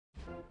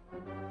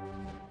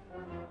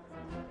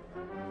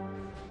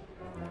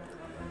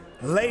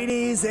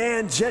Ladies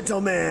and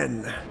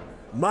gentlemen,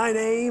 my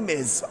name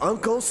is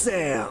Uncle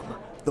Sam,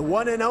 the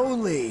one and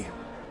only.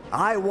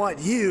 I want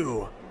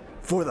you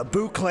for the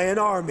Boot Clan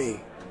Army.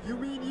 You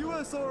mean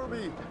U.S.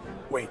 Army?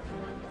 Wait,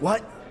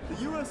 what?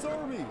 The U.S.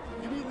 Army.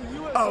 You mean the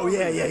U.S. Oh, Army?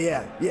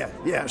 yeah,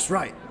 that's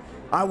right.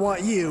 I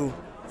want you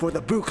for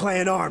the Boot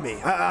Clan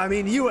Army. I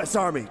mean U.S.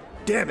 Army.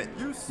 Damn it,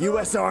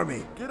 U.S.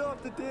 Army. Get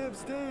off the damn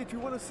stage. We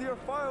want to see our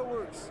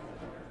fireworks.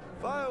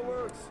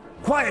 Fireworks.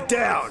 Quiet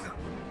down.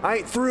 I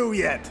ain't through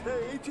yet.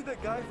 Hey, ain't you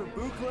that guy from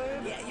Boot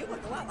Clan? Yeah, you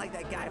look a lot like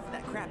that guy from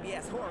that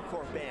crappy-ass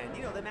horrorcore band.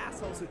 You know, them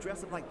assholes who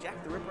dress up like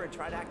Jack the Ripper and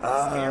try to act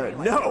scary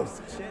like ghosts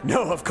and shit?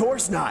 No, of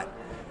course not.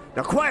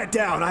 Now quiet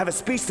down, I have a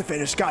speech to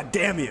finish, god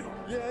damn you.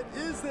 Yeah, it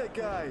is that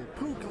guy,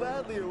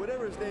 Radley or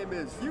whatever his name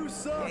is. You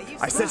suck. Yeah,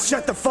 I said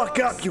shut the fuck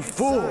up, you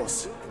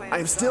fools. I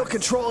am still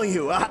controlling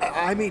you.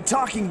 I mean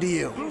talking to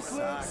you. Boot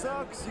Clan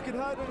sucks. You can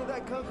hide under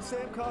that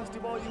Sam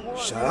costume all you want.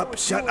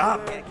 Shut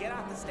up. Yeah, get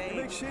off the stage.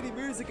 You make shitty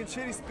music and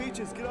shitty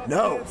speeches. Get off the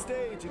damn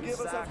stage and give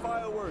us our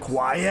fireworks.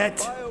 Quiet.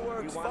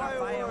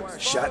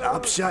 Fireworks. Shut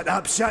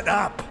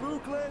up.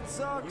 Boot Clan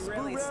sucks.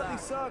 Really Radley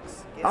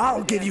sucks.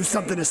 I'll give you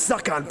something to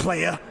suck on,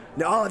 playa.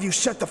 Now all of you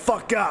shut the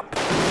fuck up.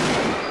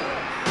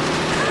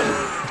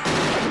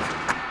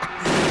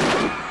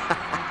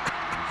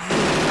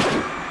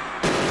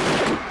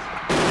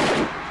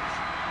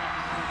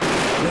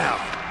 Now,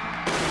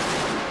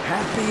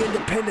 happy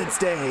Independence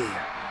Day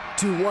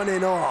to one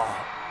and all.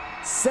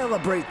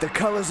 Celebrate the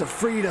colors of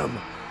freedom,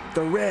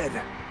 the red,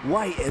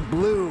 white, and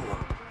blue.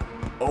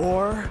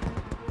 Or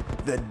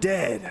the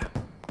dead,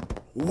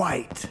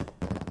 white,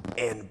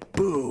 and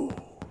boo.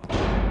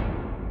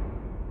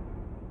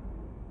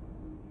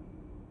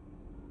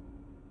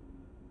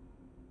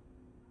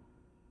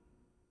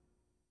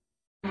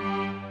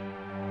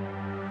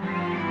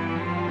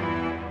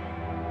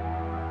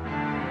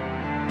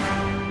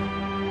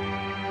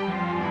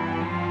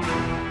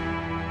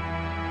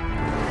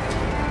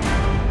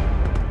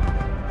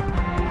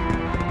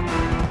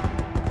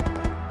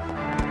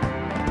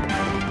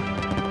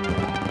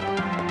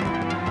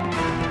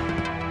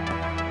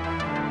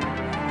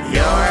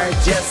 You're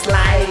just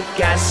like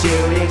a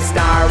shooting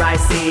star. I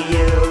see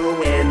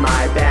you in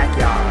my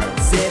backyard,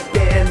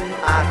 zipping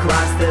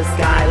across the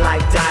sky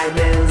like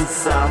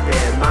diamonds up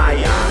in my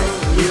yard.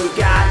 You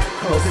got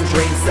hopes and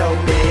dreams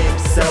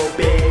so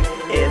big,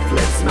 it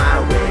flips my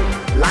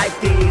wig. Like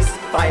these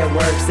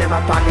fireworks in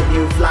my pocket,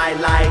 you fly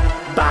like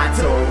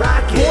bottle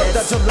rockets.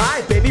 4th of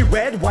July, baby,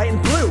 red, white,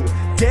 and blue.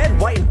 Dead,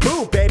 white, and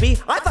boo, baby,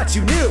 I thought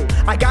you knew.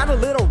 I got a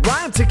little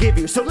rhyme to give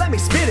you, so let me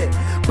spit it.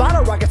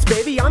 Bottle rockets,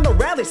 baby, I'm the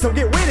Radley, so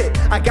get with it.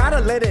 I gotta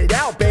let it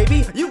out,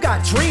 baby. You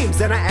got dreams,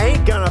 and I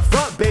ain't gonna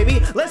front, baby.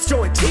 Let's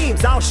join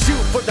teams, I'll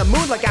shoot for the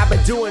moon like I've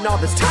been doing all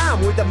this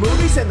time. With the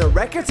movies and the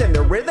records and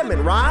the rhythm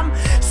and rhyme.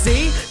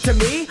 See, to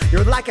me,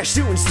 you're like a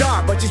shooting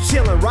star, but you're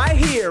chilling right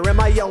here in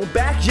my own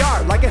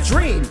backyard like a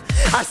dream.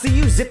 I see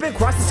you zipping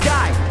across the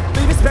sky,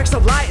 leaving specks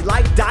of light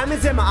like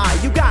diamonds in my eye.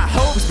 You got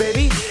hopes,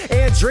 baby,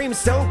 and dreams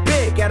so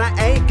big, and I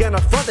ain't gonna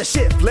front, the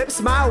shit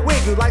flips my wig.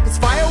 You like these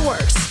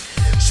fireworks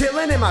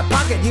chilling in my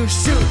pocket, you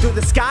shoot through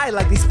the sky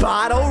like these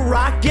bottle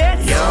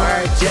rockets.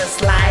 You're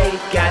just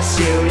like a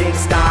shooting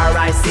star.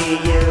 I see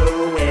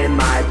you in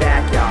my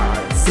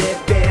backyard,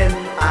 zipping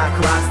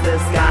across the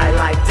sky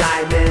like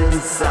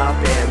diamonds up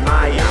in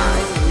my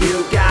yard.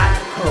 You got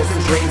hopes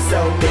and dreams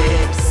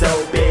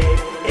so big,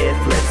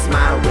 it flips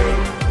my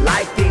wig.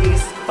 Like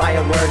these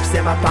fireworks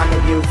in my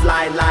pocket, you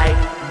fly like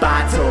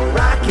bottle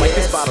rockets. Like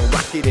this bottle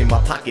rocket in my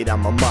pocket,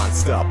 I'm a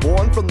monster,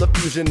 born from the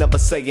fusion of a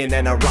Saiyan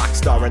and a rock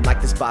star. And like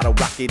this bottle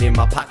rocket in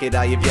my pocket,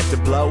 I have yet to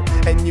blow.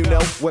 And you know,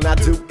 when I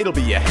do, it'll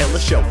be a hella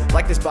show.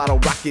 Like this bottle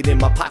rocket in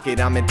my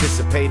pocket, I'm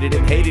anticipated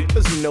and hated,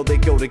 cause you know they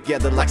go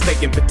together like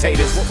steak and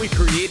potatoes. What we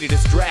created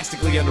is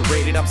drastically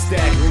underrated. I'm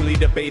staggeringly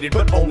debated,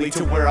 but only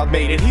to where I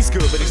made it. He's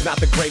good, but he's not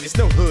the greatest.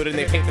 No hood and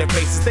they paint their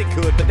faces. They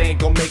could, but they ain't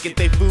gon' make it.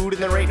 They food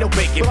and there ain't no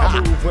bacon. But I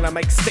move when I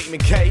make a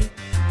statement K.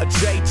 A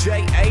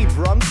J.J.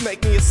 Abrams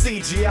make me a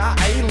CGI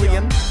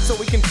alien, so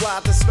we can fly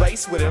to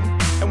space with him,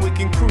 and we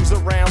can cruise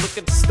around, look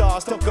at the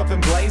stars, talk up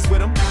and blaze with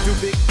him, do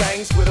big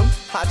things with him,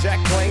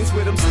 hijack planes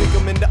with him, sneak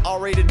them into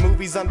R-rated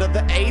movies under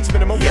the age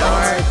minimum.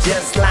 You're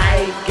just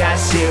like a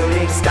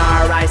shooting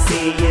star. I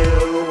see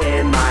you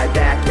in my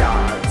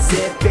backyard,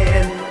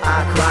 zipping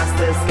across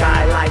the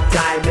sky like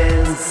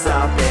diamonds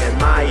up in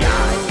my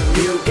yard.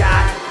 You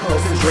got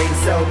hopes and dreams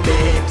so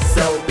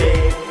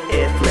big,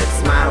 it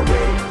flips my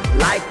wig.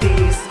 Like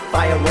these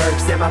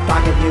fireworks in my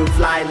pocket, you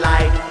fly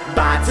like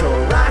bottle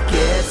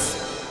rockets.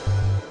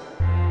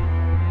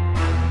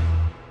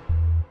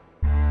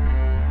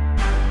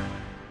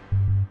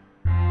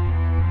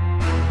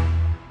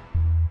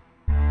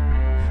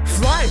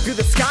 Flying through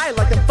the sky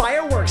like the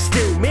fireworks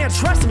do. Man,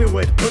 trust me,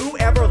 would boo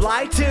ever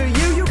lie to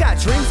you? You got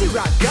dreams, you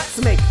got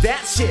guts, make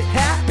that shit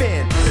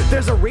happen.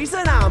 There's a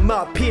reason I'm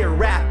up here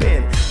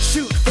rapping.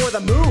 Shoot for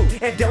the moon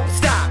and don't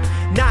stop,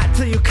 not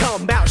till you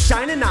come out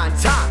shining on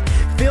top.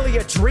 Fill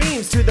your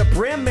dreams to the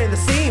brim and the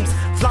seams.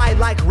 Fly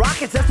like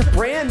rockets, that's a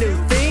brand new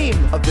theme.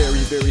 A very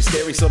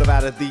very scary, sort of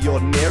out of the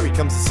ordinary.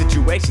 Comes a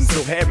situation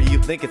so hairy, you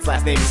think its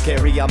last name is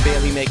Carey. I'm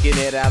barely making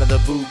it out of the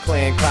Boo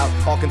Clan cloud.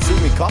 All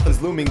consuming,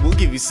 coffins looming, we'll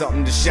give you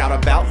something to shout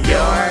about.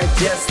 You're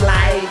just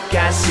like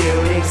a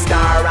shooting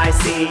star. I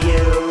see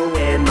you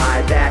in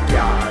my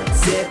backyard,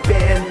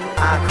 zipping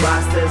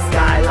across the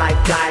sky like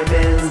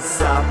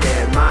diamonds up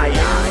in my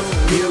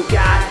eyes. You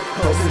got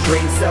hopes and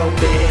dreams so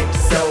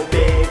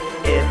big,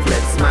 it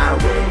flips my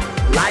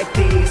wig. Like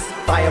these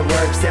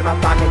fireworks in my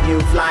pocket, you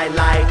fly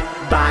like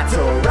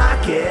bottle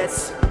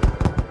rockets.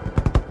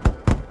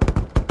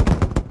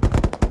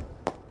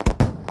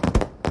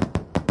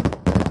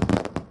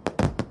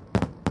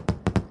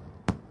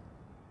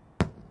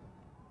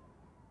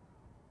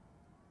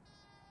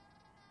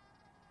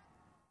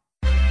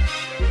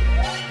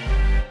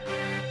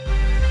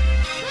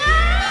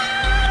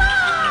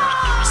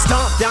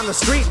 Stomp down the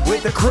street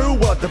with the crew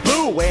of the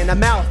Boo and a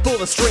mouth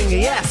full of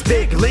stringy ass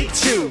big league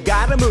chew.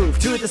 Gotta move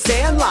to the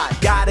sandlot,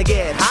 gotta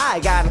get high,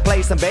 gotta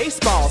play some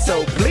baseball,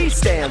 so please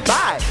stand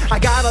by. I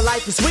gotta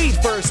light the sweet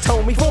first,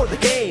 homie, for the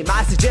game.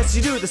 I suggest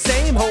you do the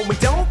same, homie,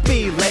 don't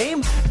be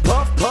lame.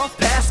 Puff, puff,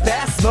 pass,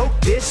 pass, smoke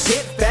this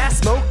shit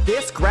fast, smoke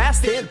this grass,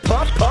 then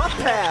puff, puff,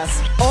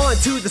 pass. On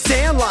to the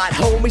sandlot,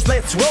 homies,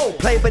 let's roll.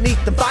 Play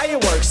beneath the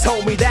fireworks,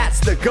 homie, that's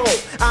the goal.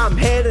 I'm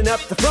heading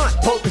up the front,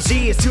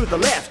 polta-g is to the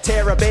left,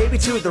 Tara baby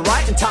to the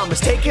right, and Thomas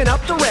taking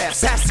up the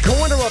rest. Past the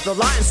corner of the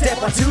lot and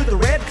step onto the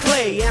red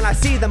clay, and I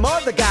see them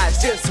other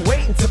guys just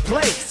waiting to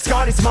play.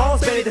 Scotty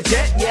Smalls, Benny the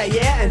Jet,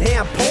 yeah, and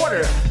Ham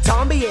Porter,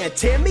 Tommy and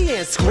Timmy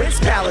and Squints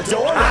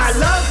Pallador. I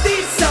love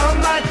these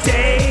summer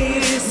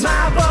days,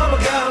 my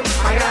bubblegum,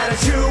 I gotta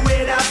chew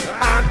it up.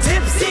 I'm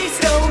tipsy,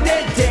 stoned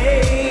and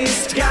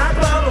dazed. Got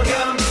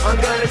bubblegum, I'm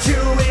gonna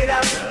chew it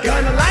up.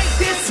 Gonna light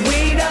this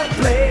weed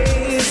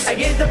ablaze. I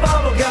get the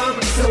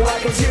bubblegum so I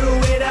can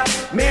chew it up.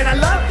 Man, I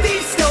love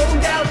these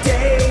stoned out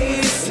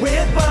days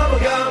with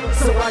bubblegum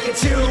so I can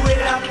chew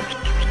it up.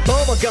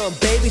 Bubblegum,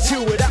 baby,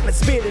 chew it up and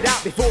spit it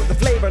out before the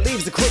flavor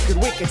leaves a crooked,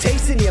 wicked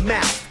taste in your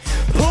mouth.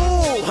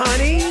 Pool,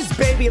 honeys,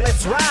 baby,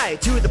 let's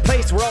ride to the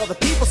place where all the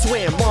people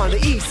swim on the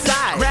east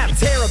side. Grab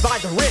Tara by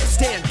the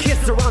wrist and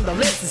kiss her on the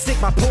lips and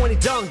stick my pointy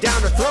tongue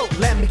down her throat.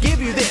 Let me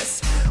give you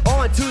this.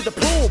 On to the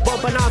pool,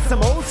 bumping on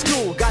some old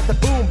school. Got the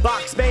boom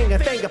box banging,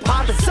 finger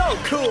popping, so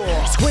cool.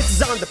 Squints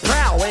is on the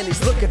prowl and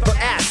he's looking for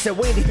ass. And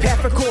Wendy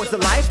Peppercorn's the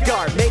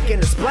lifeguard making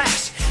a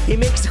splash. He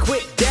makes a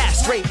quick dash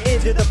straight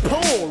into the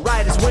pool,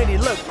 right as Wendy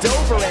looked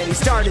over and he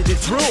started to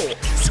drool.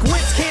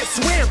 Squints can't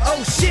swim,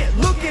 oh shit,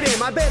 look at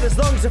him. I bet his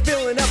lungs are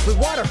filling up with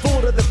water full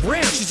to the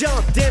brim. She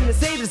jumped in and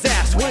saved his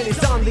ass when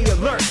he's on the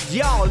alert.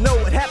 Y'all know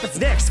what happens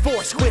next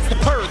for Squints the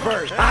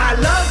pervert. I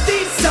love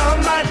these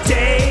summer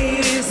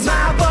days,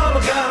 my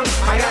bubblegum,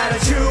 I gotta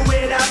chew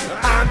it up.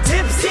 I'm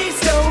tipsy,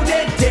 stoned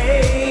and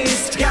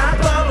dazed. Got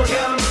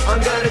bubblegum,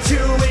 I'm gonna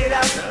chew it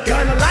up.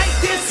 Gonna light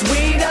this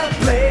weed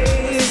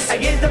ablaze. I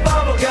get the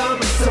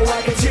bubblegum so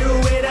I can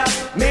chew it up.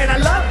 Man, I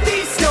love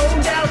these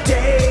stoned out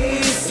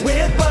days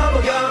with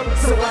bubblegum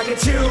so I can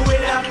chew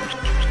it up.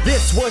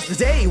 This was the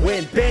day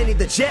when Benny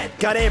the Jet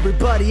got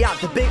everybody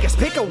out the biggest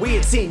pickle we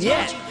had seen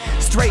yet.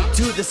 Straight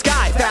to the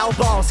sky, foul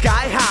ball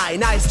sky high.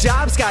 Nice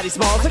job, Scotty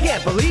Smalls, I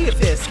can't believe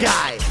this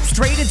guy.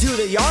 Straight into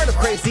the yard of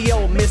crazy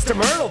old Mr.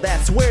 Myrtle.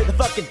 That's where the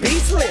fucking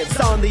beast lives,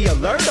 on the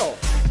alertle.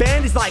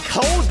 Bandy's like,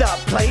 hold up,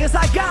 players,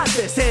 I got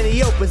this. And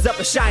he opens up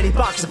a shiny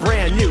box of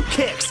brand new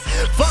kicks.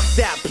 Fuck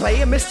that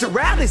player, Mr.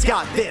 Radley's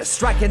got this.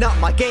 Striking up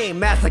my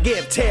game as I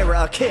give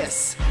Tara a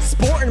kiss.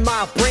 Sporting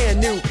my brand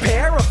new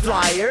pair of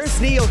flyers.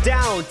 Kneel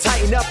down,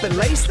 tighten up and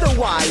lace the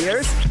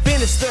wires.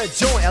 Finish the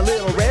joint, a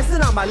little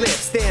resin on my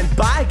lips. Stand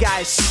by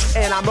guys, shh,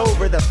 and I'm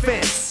over the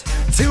fence.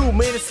 2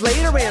 minutes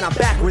later and I'm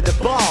back with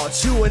the ball,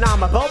 chewing on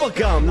my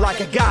bubblegum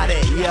like I got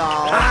it,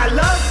 y'all. I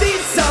love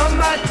these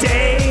summer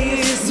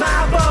days, my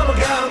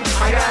bubblegum,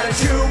 I gotta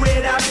chew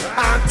it up.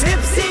 I'm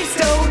tipsy,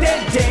 stoned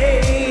and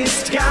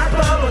dazed. Got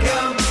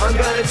bubblegum, I'm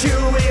gonna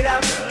chew it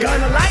up.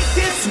 Gonna light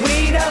this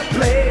weed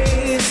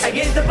ablaze. I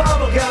get the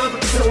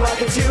bubblegum so I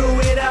can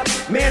chew it up.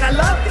 Man, I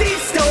love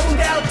these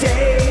stoned out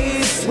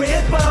days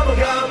with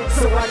bubblegum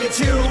so I can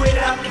chew it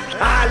up.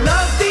 I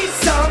love these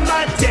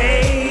summer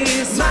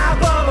days, my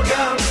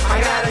bubblegum,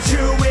 I gotta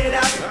chew it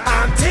up.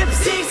 I'm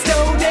tipsy,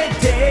 stoned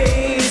and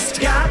dazed.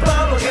 Got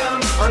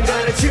bubblegum, I'm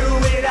gonna chew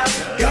it up.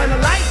 Gonna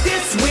light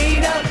this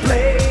weed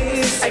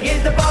ablaze. I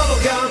get the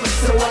bubblegum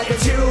so I can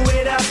chew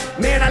it up.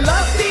 Man, I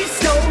love these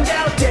stoned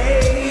out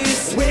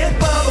days with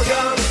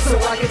bubblegum so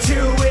I can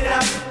chew it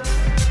up.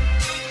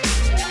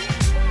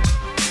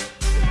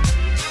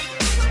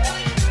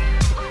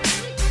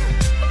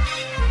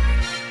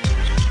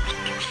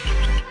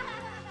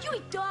 You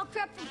eat dog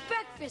crap for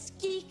breakfast,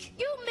 geek.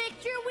 You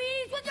mix your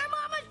weeds with your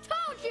mama's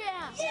toe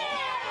jam.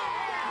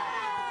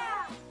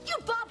 Yeah! You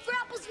bob for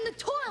apples in the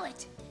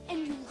toilet,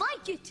 and you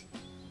like it.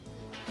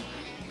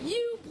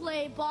 You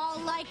play ball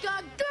like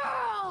a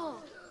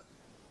girl.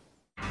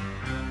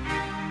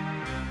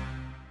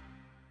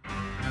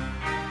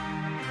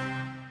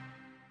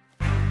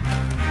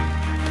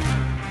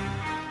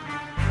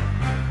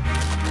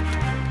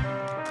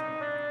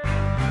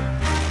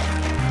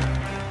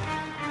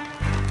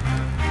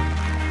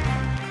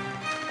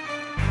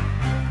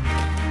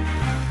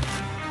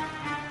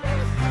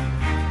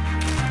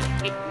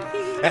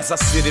 As I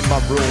sit in my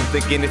room,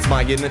 thinking it's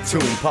my inner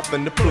tune,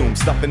 puffing the plume,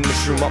 stuffing the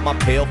shroom up my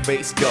pale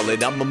face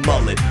gullet. I'm a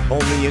mullet,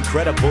 only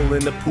incredible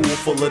in a pool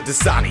full of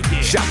Dasani.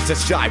 Shots to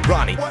shy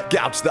Ronnie,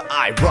 gouge the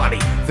eye Ronnie.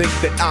 Think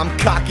that I'm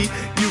cocky?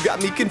 You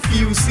got me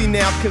confused, see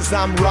now, cause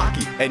I'm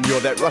Rocky, and you're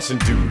that Russian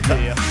dude.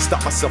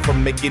 Stop myself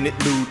from making it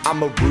lewd.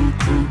 I'm a rude,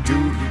 crude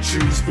dude who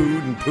chews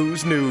food and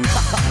poos nude.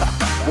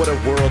 What a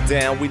world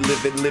down, we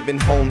live in living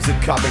homes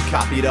and carbon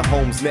copy to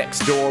homes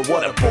next door.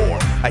 What a bore,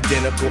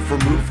 identical from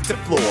roof to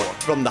floor,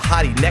 from the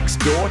hottie next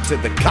door to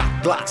the cock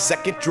block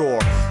second drawer.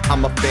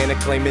 I'm a fan of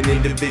claiming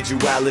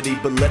individuality,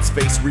 but let's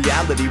face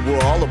reality,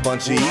 we're all a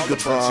bunch of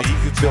egotrons,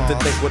 built to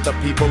think what the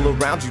people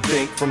around you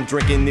think, from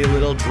drinking a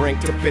little drink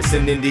to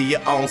pissing into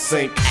your own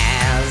sink.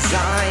 As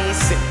I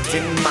sit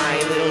in my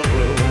little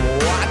room,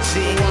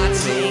 watching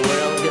the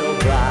world go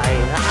by,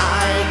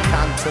 I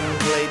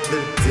contemplate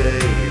the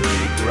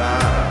daily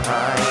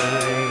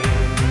grind,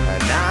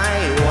 and I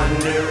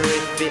wonder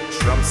if it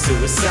trumps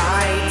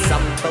suicide.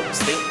 Some folks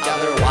think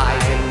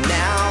otherwise, and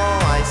now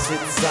I sit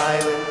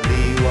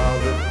silently while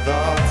the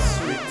thoughts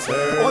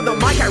return. On the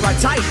mic I ride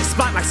tight,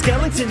 despite my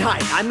skeleton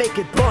height. I make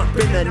it bump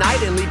in the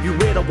night and leave you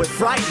riddled with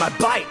fright. My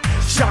bite,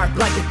 sharp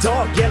like a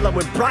dog, yellow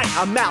and bright.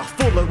 A mouth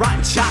full of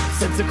rotten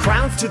chops and some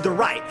crowns to the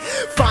right.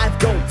 5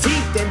 gold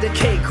teeth and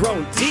decay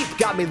grown deep,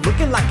 got me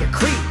looking like a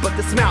creep. But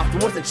this mouth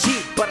wasn't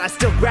cheap, but I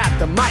still grabbed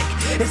the mic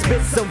and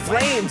spit some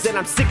flames. And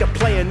I'm sick of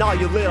playing all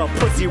you little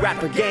pussy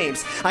rapper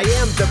games. I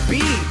am the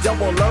B,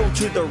 double O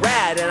to the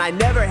rad, and I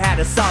never had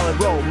a solid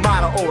role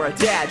model or a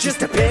dad.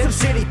 Just a pen,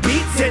 some shitty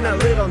beats and a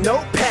little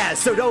notepad.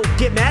 So don't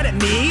get mad at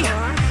me,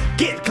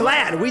 get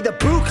glad. We the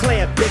Boo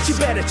Clan, bitch. You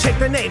better check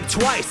the name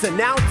twice.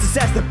 Announce us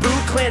as the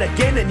Boo Clan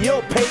again and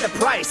you'll pay the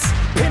price.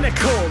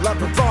 Pinnacle of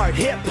Brevard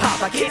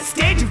hip-hop. I can't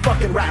stand you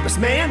fucking rappers,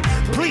 man.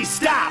 Please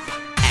stop.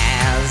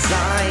 As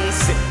I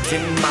sit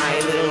in my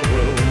little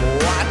room,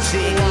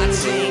 watching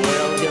the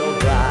world go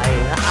by,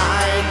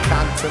 I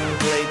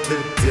contemplate the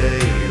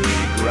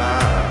daily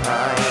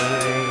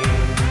grind,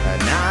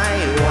 and I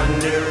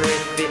wonder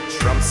if it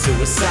trumps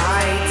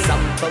suicide.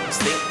 Some folks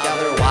think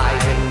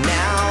otherwise, and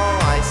now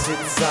I sit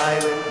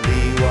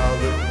silently while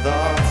the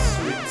thoughts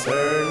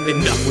return.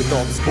 Enough with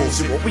all this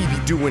bullshit, what we be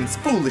doing is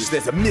foolish.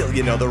 There's a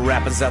million other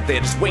rappers out there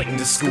just waiting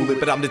to school it,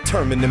 but I'm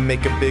determined to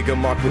make a bigger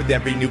mark with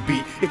every new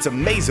beat. It's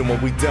amazing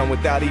what we've done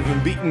without even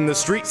beating the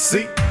streets,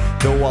 see?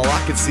 Though all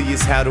I can see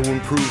is how to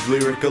improve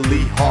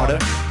lyrically, harder,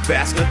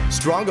 faster,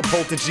 stronger,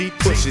 polta-g,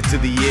 push it to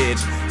the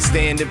edge.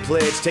 Stand and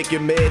pledge, take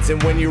your meds,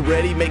 and when you're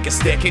ready, make a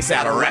staircase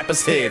out of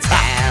rappers' heads.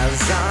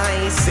 As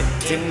I sit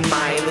in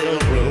my little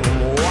room,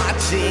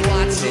 watching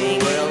the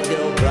world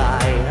go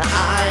by,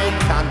 I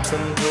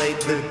contemplate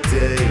the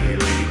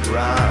daily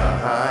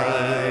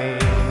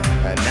grind,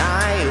 and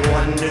I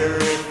wonder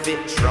if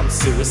it trumps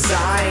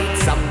suicide.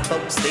 Some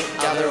folks think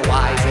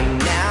otherwise, and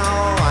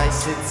now I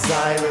sit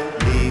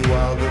silently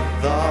while the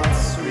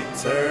thoughts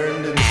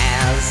return to me.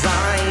 As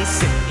I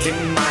sit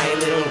in my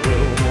little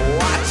room,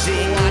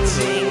 watching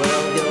the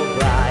world go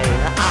by,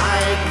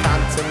 I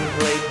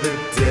contemplate the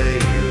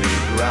daily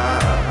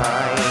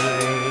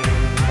grind,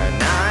 and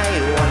I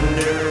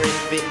wonder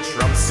if it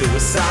trumps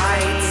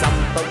suicide. Some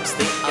folks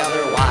think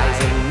otherwise,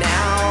 and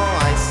now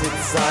I sit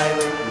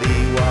silently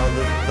while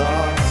the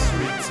thoughts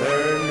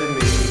return to me.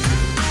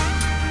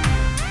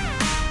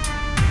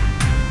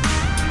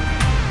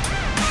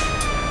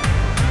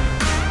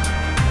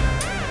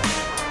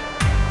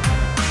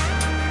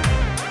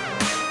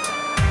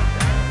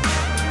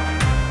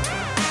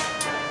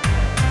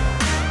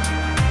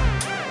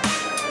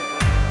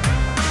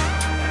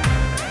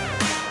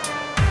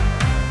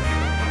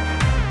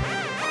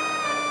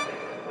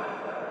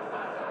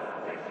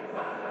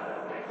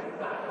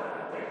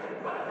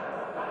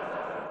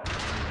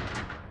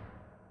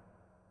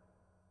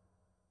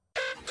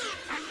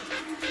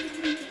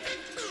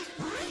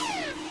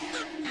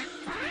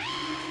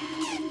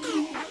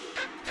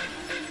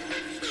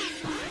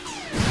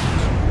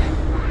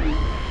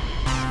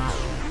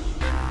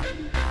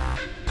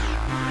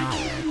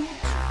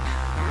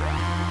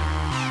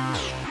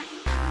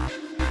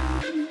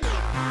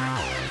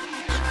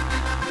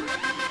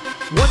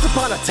 Once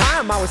upon a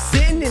time I was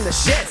sitting in the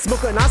shed,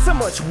 smoking on so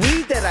much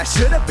weed that I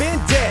should have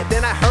been dead.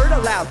 Then I heard a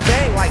loud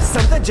bang like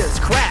something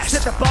just crashed.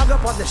 Set the bong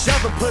up on the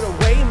shelf and put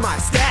away my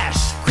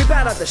stash. Creep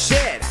out of the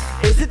shed,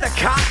 is it the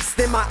cops?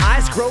 Then my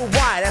eyes grow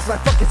wide as my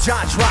fucking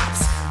jaw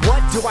drops.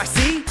 What do I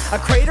see? A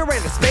crater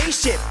and a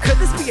spaceship. Could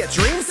this be a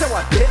dream? So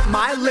I bit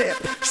my lip.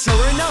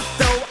 Sure enough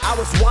though, I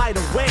was wide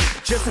awake.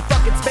 Just a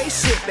fucking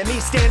spaceship and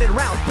me standing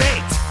around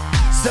baked.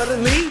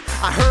 Suddenly,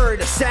 I heard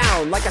a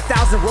sound like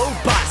 1,000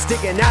 robots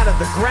digging out of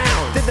the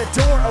ground. Then the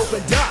door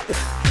opened up,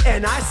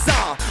 and I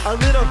saw a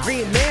little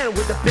green man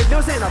with a big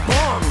nose and a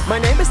bong. My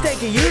name is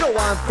Dankee Yoodle,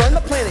 I'm from the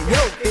planet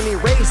Yoke. Then he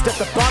raised up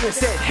the bong and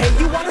said, hey,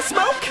 you wanna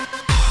smoke?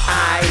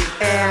 I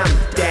am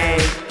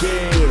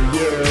Dankee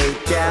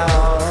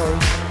Yoodle.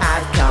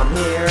 I've come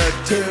here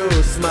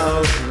to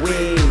smoke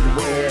weed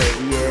with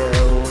you.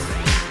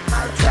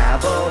 I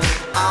travel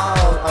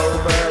all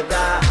over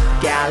the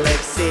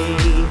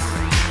galaxy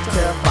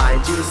to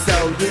find you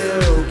so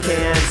you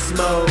can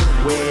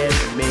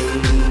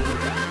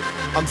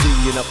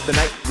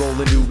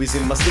doobies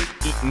in my sleep,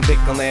 eating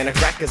pickle and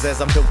crackers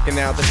as I'm choking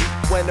out the sheet.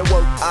 When I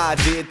woke, I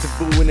did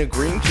taboo and a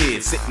green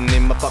kid sitting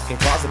in my fucking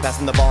closet,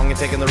 passing the bong and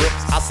taking the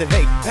rips. I said,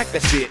 hey, pack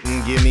that shit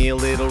and give me a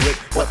little rip.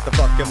 What the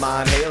fuck am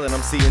I inhaling?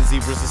 I'm seeing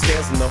zebras and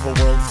scales and the whole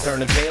world is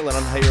turning pale, and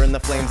I'm hearing the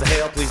flames of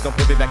hell. Please don't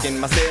put me back in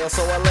my cell.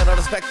 So I let out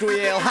a spectral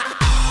yell. Ha!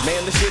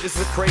 Man, the shit is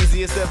the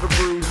craziest ever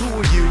brewed. Who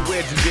are you?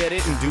 Where'd you get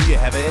it? And do you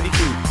have any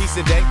food? He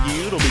said,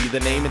 dankee, it'll be the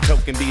name and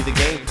token be the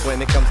game.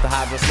 When it comes to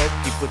hydro smoke,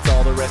 he puts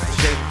all the rest to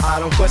shame. I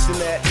don't question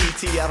that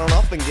ET, I don't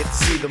often get to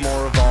see the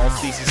more evolved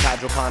species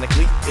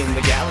hydroponically in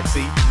the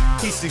galaxy.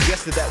 He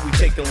suggested that we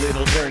take a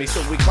little journey,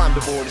 so we climbed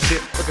aboard a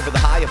ship, looking for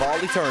the high of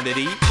all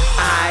eternity.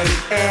 I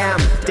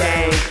am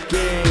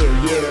dankee,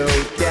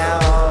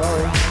 yoodle.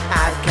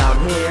 I've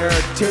come here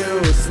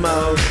to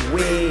smoke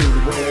weed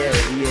with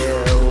you.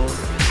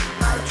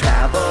 I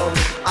travel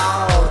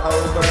all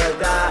over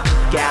the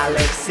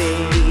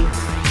galaxy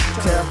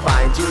to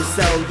find you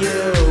so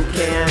you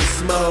can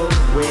smoke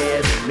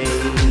with me.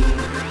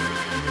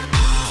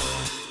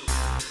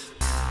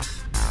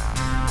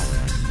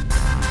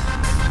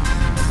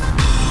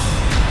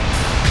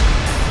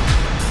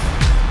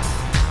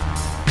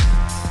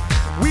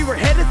 We were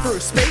headed through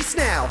space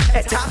now,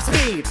 at top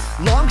speed.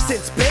 Long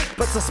since baked,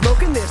 but still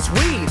smoking this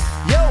weed.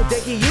 Yo,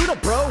 dankee yoodle,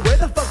 bro, where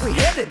the fuck we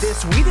headed?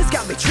 This weed has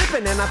got me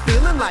tripping and I'm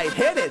feeling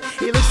lightheaded.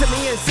 He looks at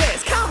me and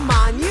says, come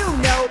on, you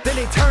know.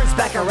 Then he turns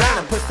back around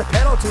and puts the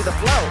pedal to the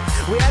floor.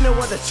 We had no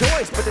other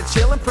choice but to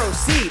chill and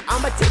proceed.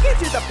 I'ma take it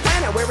to the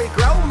planet where we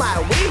grow my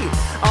weed.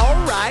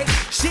 Alright,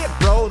 shit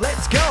bro,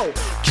 let's go.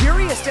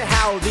 Curious to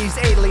how these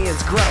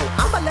aliens grow.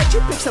 I'ma let you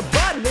pick some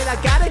bud and then I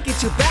gotta get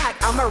you back.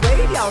 I'm a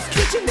radio's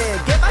kitchen and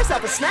get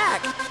myself a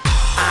snack.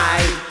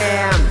 I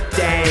am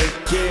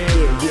dankee,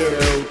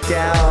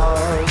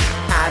 yoodle.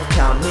 I've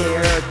come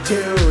here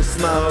to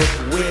smoke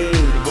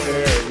weed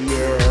with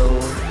you.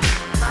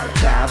 I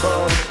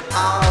travel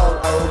all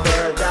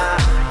over the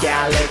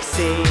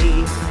galaxy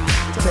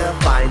to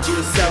find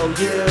you so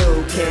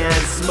you can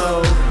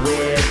smoke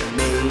with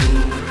me.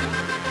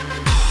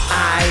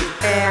 I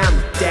am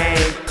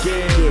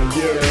dankee,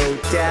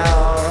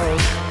 yoodle.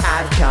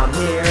 I've come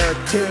here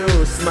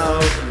to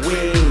smoke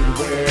weed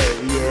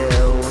with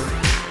you.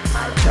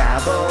 I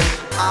travel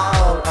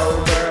all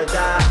over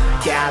the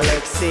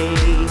galaxy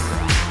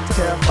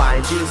to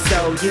find you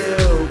so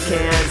you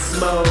can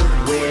smoke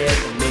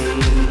with me.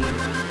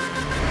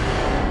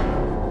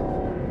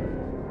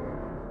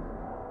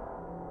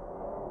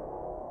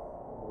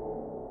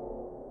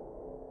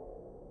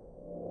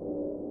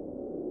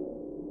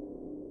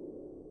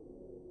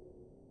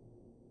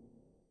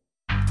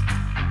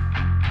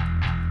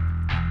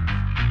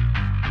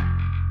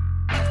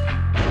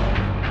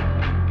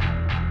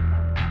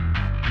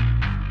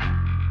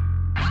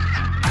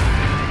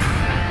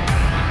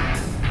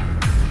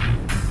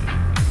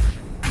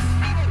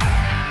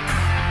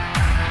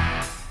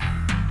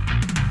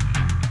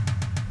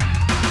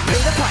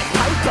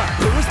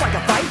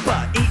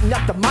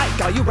 Up the mic,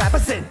 all you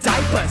rappers in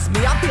diapers. Me,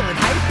 I'm feeling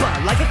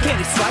hyper, like a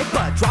candy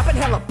striper. Dropping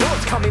hella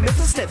bullets, call me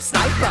Mr. Snip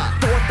Sniper.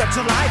 4th of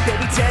July,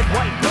 baby, dead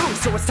white booze.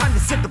 So it's time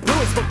to sip the brew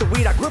and smoke the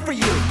weed I grew for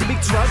you. Give me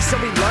drugs,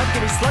 show me love,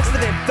 give me slugs for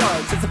them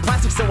thugs. It's a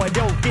plastic so I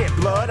don't get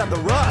blood on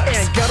the rugs.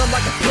 And gut 'em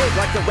like a pig,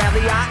 like the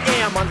Radley I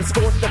am. On this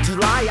 4th of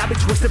July, I be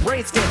twisted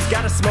brain stems.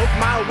 Gotta smoke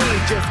my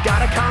weed, just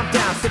gotta calm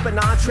down. Sipping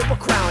on Triple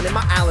Crown in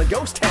my Allen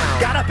Ghost Town.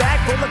 Got a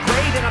bag full of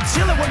grade and I'm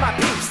chilling with my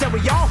peeps. And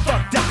we all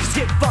fucked up, cause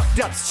get fucked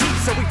up's cheap.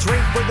 So we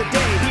drink for the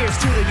day. Here's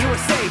to the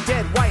USA,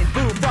 dead white and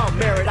blue from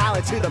Merritt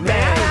Island to the Maine.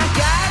 Man, I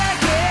gotta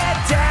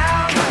get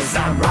down, cause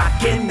I'm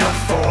rocking the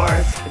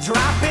 4th.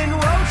 Dropping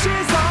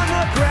roaches on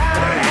the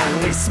ground,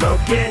 and we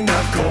smoking,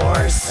 of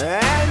course.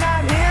 and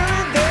I'm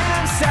hearing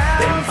them sounds.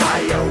 Then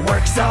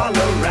fireworks all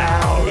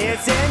around.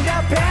 It's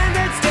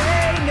Independence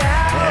Day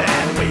now,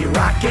 And we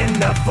rocking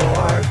the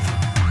 4th.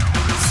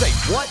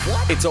 Say what?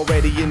 It's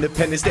already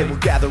Independence Day. We'll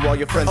gather all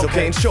your friends,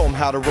 okay, and show them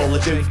how to roll a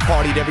gym.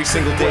 Partied every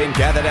single day and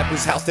gathered at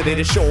whose house today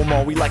to show them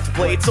all we like to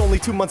play. It's only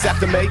 2 months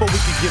after May, but we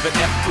could give it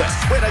F less.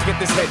 Where'd I get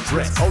this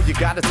headdress? Oh, you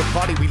got it, it's a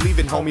party, we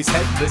leaving homies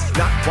headless.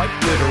 Not quite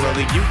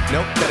literally, you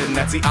know better than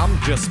that. See, I'm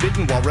just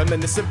spitting while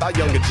reminiscing about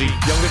younger G.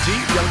 Younger G,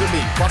 younger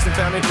me, lost and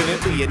found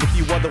infinitely. And if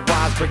you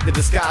otherwise, break the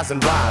disguise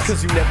and rise.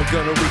 Cause you never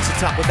gonna reach the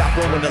top without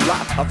rolling a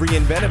lot. I've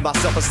reinvented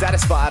myself, but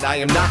satisfied I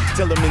am not.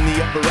 Till I'm in the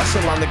upper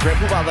echelon, the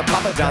grandpa while the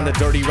papa down, the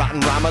dirty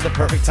rotten rhyme of the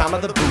perfect time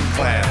of the boot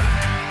clan.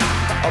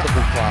 Oh, the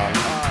boot clan.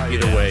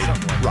 Either way,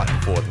 rockin'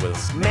 4th with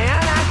us.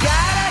 man, I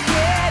gotta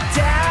get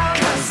down,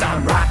 Cause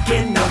I'm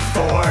rocking the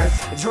 4th.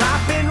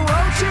 dropping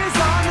roaches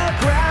on the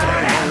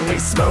ground, And we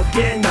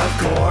smoking, of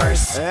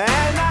course.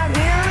 and I'm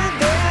hearing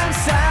them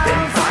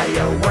Then sounds.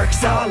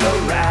 fireworks all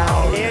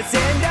around. It's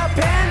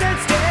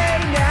Independence Day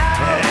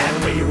now, And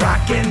we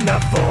rocking the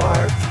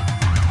 4th.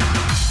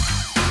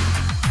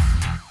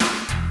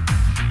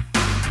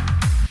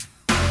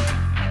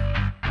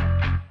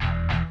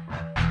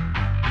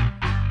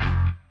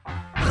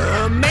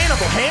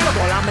 manimal,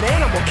 Hannibal, I'm an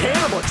animal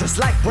cannibal. Just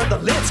like Brother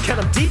Lynch, cut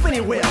him deep and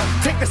he will.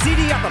 Take the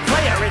CD off the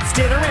player, it's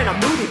dinner and a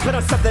movie. Put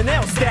on something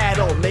else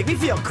that'll make me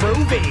feel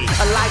groovy.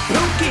 I like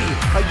Pookie,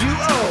 a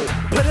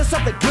UO. Put on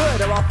something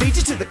good or I'll feed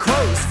you to the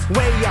crows.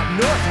 Way up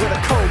north where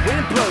the cold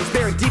wind blows,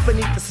 buried deep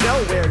beneath the snow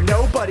where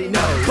nobody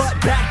knows. But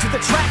back to the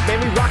track, man,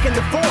 we rockin'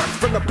 the fourth.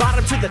 From the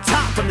bottom to the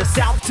top, from the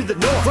south to the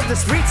north. From the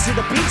streets to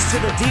the beach to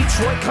the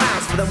Detroit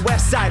clowns. From the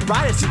west side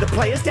riders to the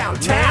players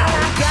downtown. Man,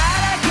 I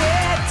gotta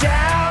get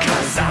down,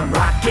 'cause I'm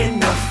rockin'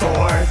 the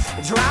fourth.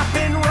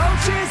 Dropping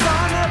roaches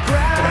on the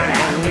ground,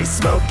 and we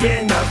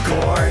smoking, of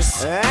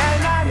course.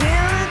 And I'm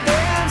hearing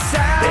them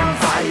sounds, them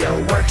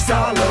fireworks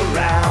all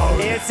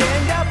around. It's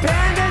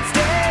Independence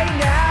Day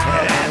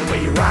now, and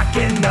we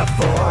rockin' the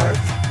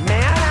fourth.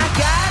 Man, I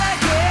gotta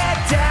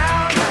get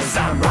down, 'cause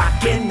I'm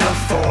rockin' the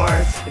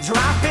fourth.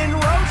 Dropping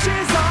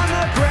roaches on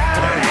the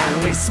ground,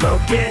 and we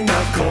smoking,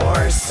 of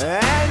course.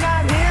 And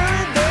I'm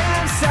hearing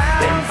them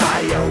sounds, them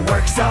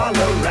fireworks all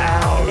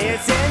around.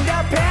 It's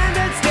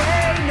Independence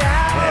Day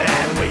now,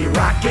 and we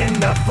rockin'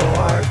 the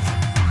fourth.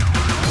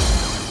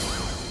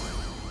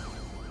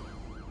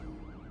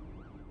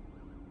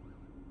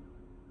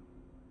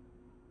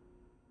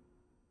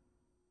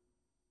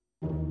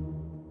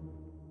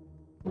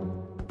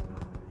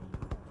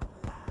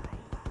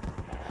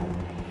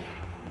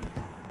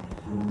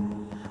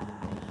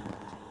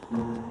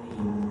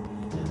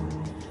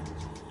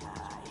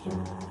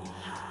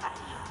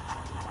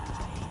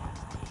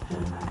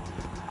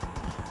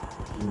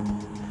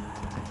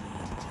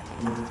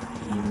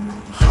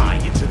 High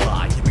in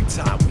July, every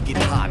time we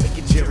get high,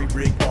 making jerry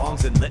rig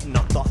bongs and letting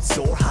our thoughts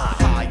soar high.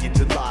 High in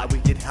July, we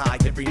get high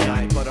every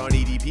night, but on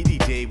EDPD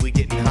day, we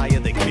getting higher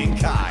than King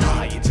Kai.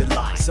 High in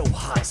July, so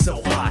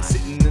high,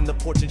 sitting in the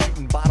porch and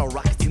shooting bottle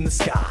rockets in the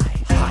sky.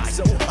 High,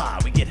 so high,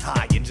 we get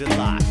high in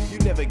July. You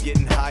never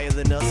getting higher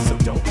than us, so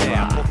don't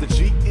try.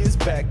 Polta-g is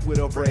back with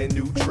a brand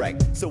new track.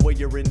 So where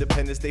your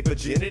Independence Day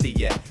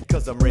virginity at?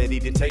 'Cause I'm ready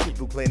to take it.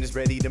 Blue Clan is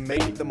ready to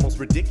make it the most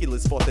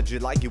ridiculous 4th of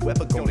July you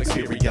ever gonna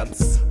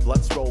experience.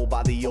 Blunts roll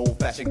by the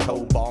old-fashioned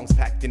cold, bongs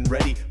packed and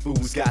ready.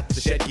 Booze got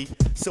the shed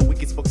so we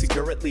can smoke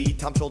securely.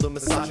 Tom shoulder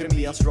massaging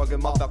me, I'll shrug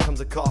him off. Out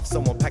comes a cough,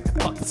 someone pack the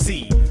fucking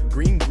seed.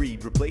 Green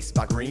greed replaced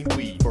by green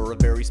weed. For a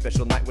very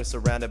special night, we're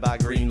surrounded by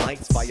green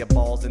lights.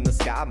 Fireballs in the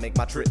sky make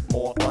my trip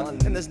more fun.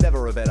 And there's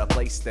never a better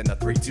place than a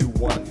 3, 2,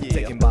 1.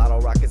 Taking bottle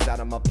rockets out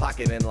of my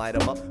pocket and light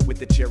them up with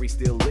the cherry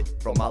still lit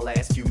from my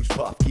last huge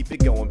puff. Keep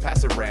it going,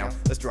 pass around.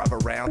 Let's drive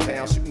around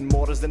town, shooting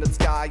mortars in the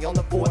sky on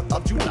the 4th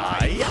of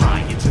July.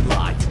 High in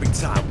July, every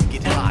time we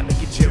get high,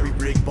 making cherry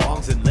rig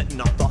bongs and letting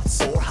our thoughts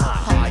soar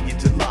high. High in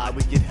July,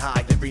 we get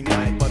high every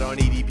night, but on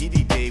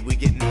EDPD day, we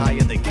getting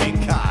higher than King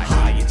Kai.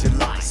 High in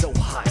July, so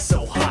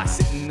high,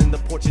 sitting in the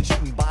porch and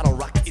shooting bottle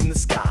rockets in the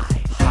sky.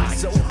 High,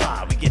 so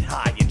high, we get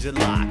high in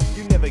July.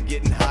 You never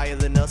getting higher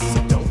than us,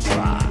 so don't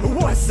try.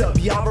 What's up,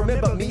 y'all?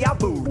 Remember me? I'm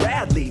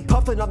Radley,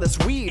 puffing on this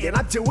weed and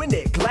I'm doing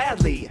it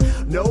gladly.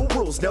 No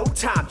rules, no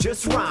time,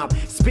 just rhyme.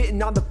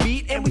 Spitting on the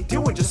beat and we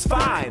doing just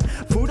fine.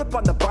 Food up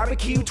on the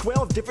barbecue,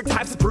 12 different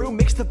types of brew.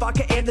 Mix the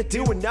vodka and the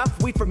dew,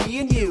 enough weed for me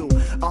and you.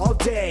 All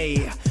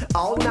day,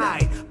 all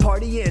night,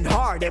 partying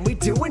hard and we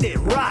doing it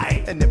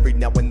right. And every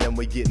now and then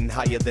we getting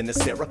higher than a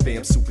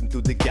seraphim, swooping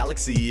through the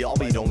galaxy,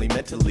 albeit only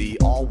mentally.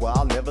 All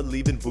while never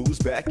leaving boo's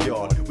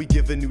backyard. We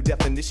give a new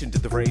definition to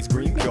the phrase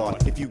green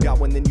card. If you got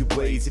one, then you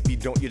blaze. If you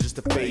don't, you're just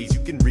a phase.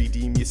 You can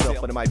redeem yourself,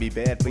 but it might be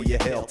bad for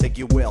your health. Take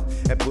your wealth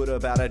and put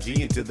about a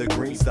G into the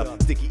green stuff.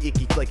 Sticky,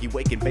 icky, flaky,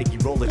 wake and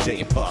bakey, roll a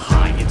J and puff.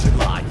 High in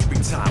July,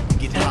 every time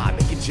we get high,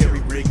 making cherry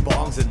rig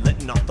bongs and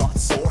letting our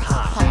thoughts soar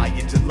high. High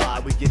in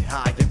July, we get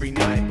high every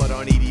night, but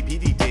on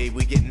EDPD day,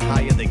 we getting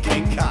higher than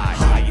King Kai.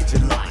 High in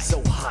July,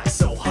 so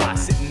high,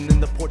 sitting in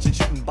the porch and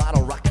shooting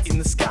bottle rockets in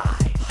the sky.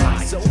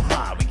 High, so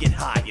high, we get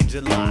high in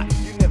July.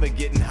 You never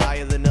getting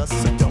higher than us,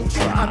 so don't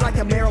try. I'm like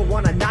a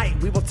marijuana night,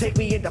 we will take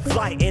me into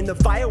flight. And the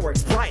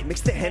fireworks bright,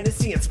 mix the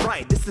Hennessy and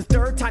Sprite. This is the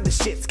 3rd time the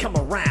shit's come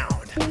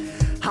around.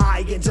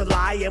 High in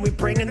July and we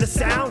bringing the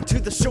sound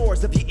to the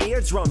shores of your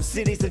eardrums,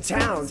 cities and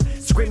towns.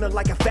 Screaming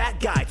like a fat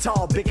guy,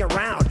 tall, big and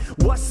round.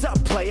 What's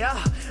up, playa?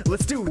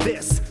 Let's do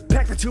this.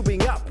 Pack the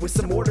tubing up with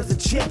some mortars and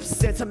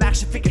chips and some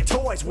action figure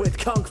toys with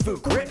kung fu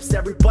grips.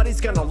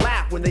 Everybody's gonna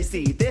laugh when they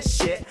see this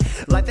shit.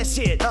 Light that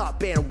shit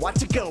up and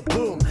watch it go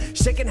boom.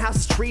 Shaking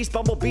houses, trees,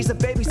 bumblebees and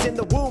babies in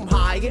the womb.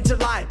 High in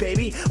July,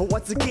 baby,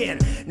 once again.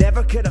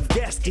 Never could have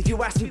guessed if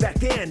you asked me back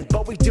then,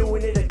 but we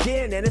doing it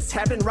again and it's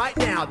happening right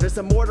now. There's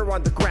a mortar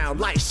on the ground,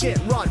 light shit,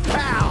 run,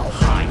 pow.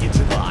 High in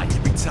July,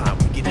 every time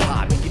we get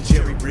high, making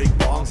cherry rig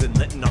bongs and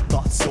letting our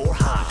thoughts soar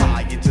high.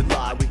 High in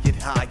July, we get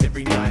high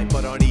every night,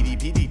 but on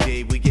EDPD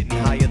day, we getting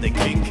higher than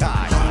King Kai.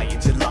 High in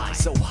July,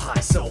 so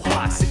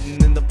high,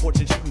 sitting in the porch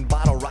and shooting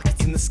bottle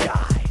rockets in the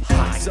sky.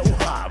 High, so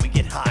high, we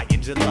get high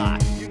in July.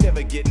 You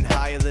never getting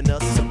higher than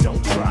us, so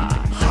don't try.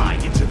 High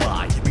in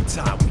July, every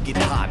time we get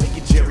high,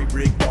 making cherry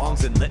rig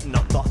bongs and letting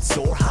our thoughts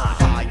soar high.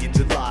 High in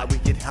July, we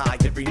get high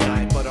every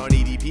night, but on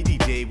EDPD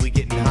day, we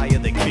getting higher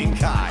than King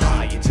Kai.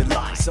 High in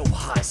July, so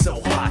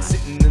high,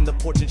 sitting in the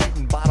porch and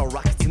shooting bottle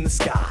rockets in the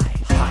sky.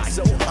 High,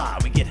 so high,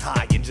 we get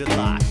high in July.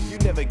 July.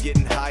 You're never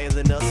getting higher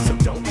than us, so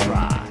don't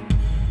try.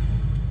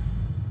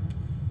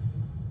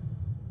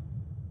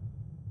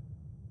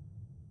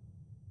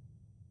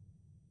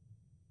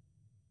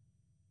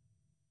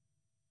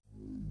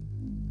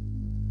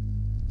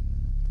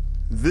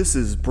 This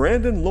is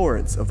Brandon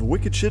Lawrence of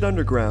Wicked Shit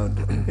Underground,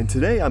 and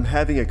today I'm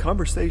having a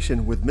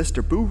conversation with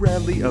Mr. Boo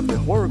Radley of the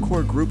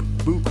horrorcore group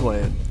Boo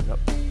Clan.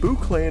 Boo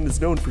Clan is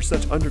known for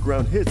such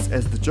underground hits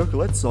as the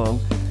Juggalettes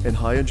song and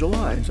High in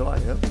July.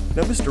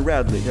 Now, Mr.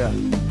 Radley,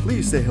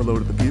 please say hello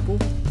to the people.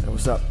 Hey,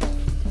 what's up?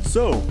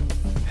 So,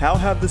 how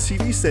have the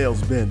CD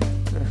sales been?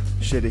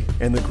 Shitty.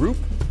 And the group?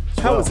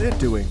 How is it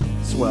doing?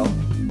 Swell.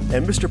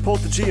 And Mr.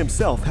 polta-g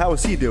himself, how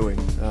is he doing?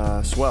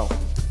 Swell.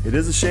 It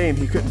is a shame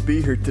he couldn't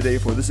be here today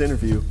for this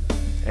interview,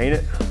 ain't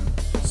it?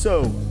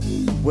 So,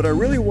 what I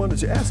really wanted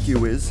to ask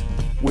you is,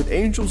 with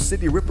Angel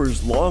City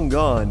Rippers long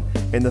gone,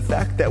 and the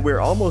fact that we're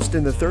almost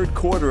in the third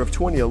quarter of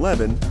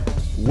 2011,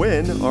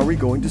 when are we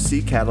going to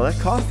see Cadillac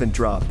Coffin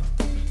drop?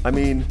 I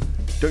mean,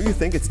 don't you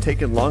think it's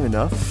taken long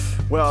enough?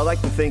 Well, I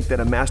like to think that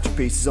a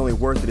masterpiece is only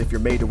worth it if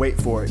you're made to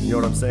wait for it, you know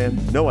what I'm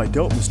saying? No, I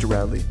don't, Mr.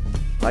 Radley.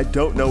 I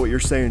don't know what you're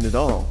saying at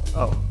all.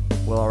 Oh.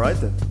 Well, alright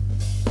then.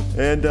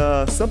 And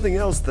something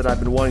else that I've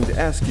been wanting to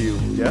ask you.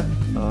 Yeah?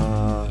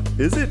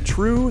 Is it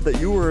true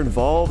that you were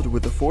involved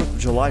with the 4th of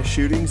July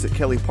shootings at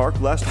Kelly Park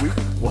last week?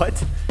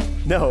 What?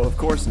 No, of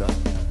course not.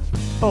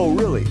 Oh,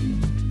 really?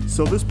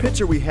 So this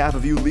picture we have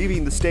of you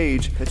leaving the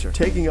stage,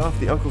 taking off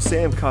the Uncle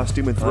Sam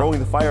costume and throwing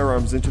the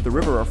firearms into the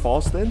river are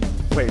false then?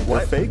 Wait,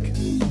 what? They're fake?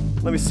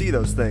 Let me see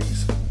those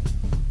things.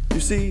 You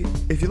see,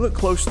 if you look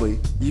closely,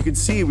 you can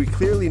see we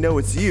clearly know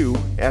it's you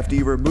after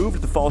you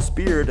removed the false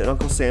beard and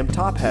Uncle Sam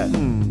top hat.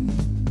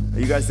 Are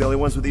you guys the only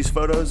ones with these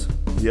photos?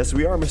 Yes,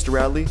 we are, Mr.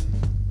 Radley.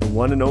 The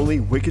one and only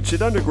Wicked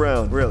Shit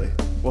Underground. Really?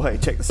 Well, hey,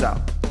 check this out.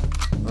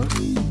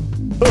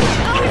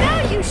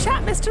 Oh no, you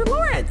shot Mr.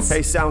 Lawrence!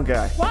 Hey, sound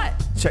guy. What?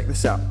 Check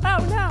this out.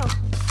 Oh no.